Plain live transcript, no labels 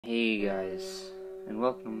Hey guys, and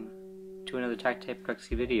welcome to another Type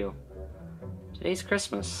Cruxy video. Today's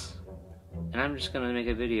Christmas, and I'm just gonna make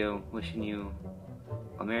a video wishing you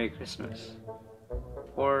a Merry Christmas,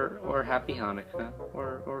 or Happy Hanukah,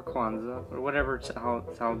 or Kwanza, or whatever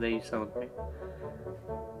holiday you celebrate.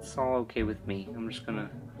 It's all okay with me. I'm just gonna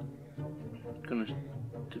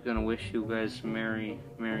wish you guys Merry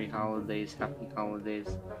holidays, Happy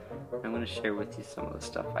holidays. I'm gonna share with you some of the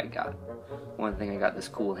stuff I got. One thing, I got this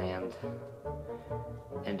cool hand,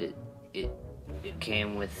 and it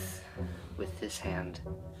came with this hand,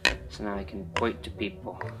 so now I can point to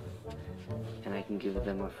people and I can give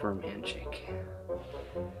them a firm handshake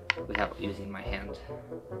without using my hand.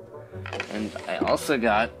 And I also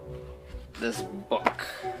got this book.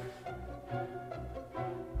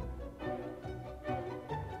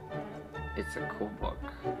 It's a cool book.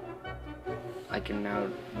 I can now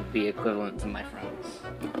be equivalent to my friends.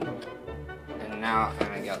 And now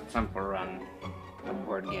I got Temple Run, a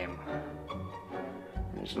board game.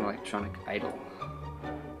 There's an electronic idol.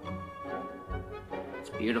 It's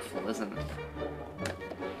beautiful, isn't it?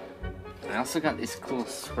 I also got these cool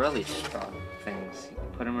swirly straw things. You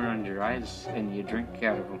put them around your eyes and you drink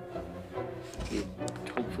out of them. You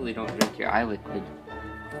hopefully don't drink your eye liquid.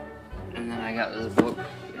 And then I got this book.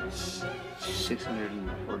 It's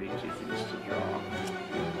 642 things to draw.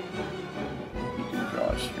 You can draw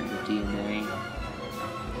a string of DNA.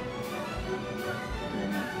 And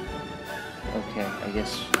then, okay, I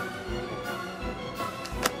guess.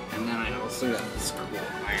 And then I also got this cool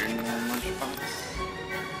Iron Man lunchbox.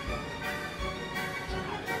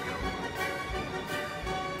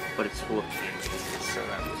 But it's full of candy, so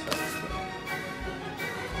that was good.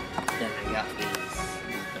 Then I got these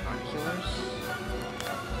binoculars.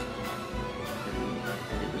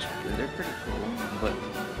 They're pretty cool, but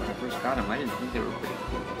when I first got them, I didn't think they were pretty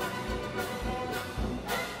cool.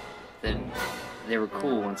 Then they were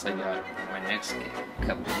cool once I got my next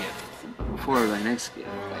couple gifts. Before my next gift,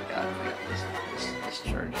 I got this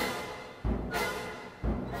charger.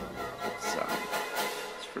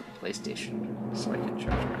 It's for the PlayStation, so I can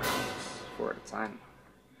charge my phones 4 at a time.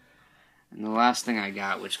 And the last thing I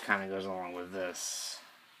got, which kind of goes along with this,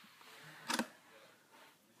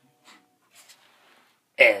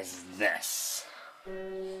 is this.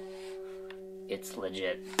 It's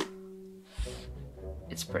legit.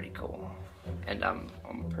 It's pretty cool, and I'm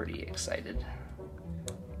pretty excited.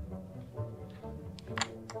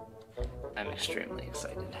 I'm extremely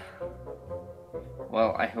excited.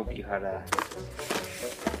 Well, I hope you have a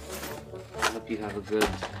good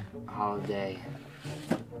holiday,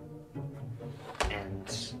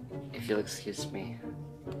 and if you'll excuse me,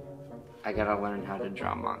 I gotta learn how to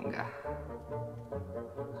draw manga.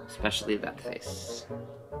 Especially that face.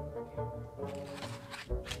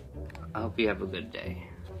 I hope you have a good day.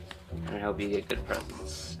 And I hope you get good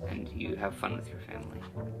presents. And you have fun with your family.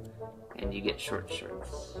 And you get short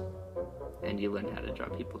shirts. And you learn how to draw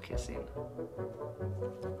people kissing.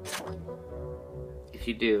 If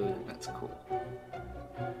you do, that's cool.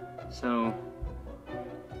 So,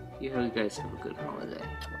 you guys have a good holiday.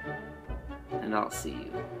 And I'll see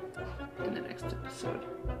you in the next episode.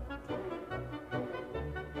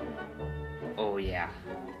 Oh yeah,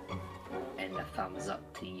 and a thumbs up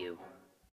to you.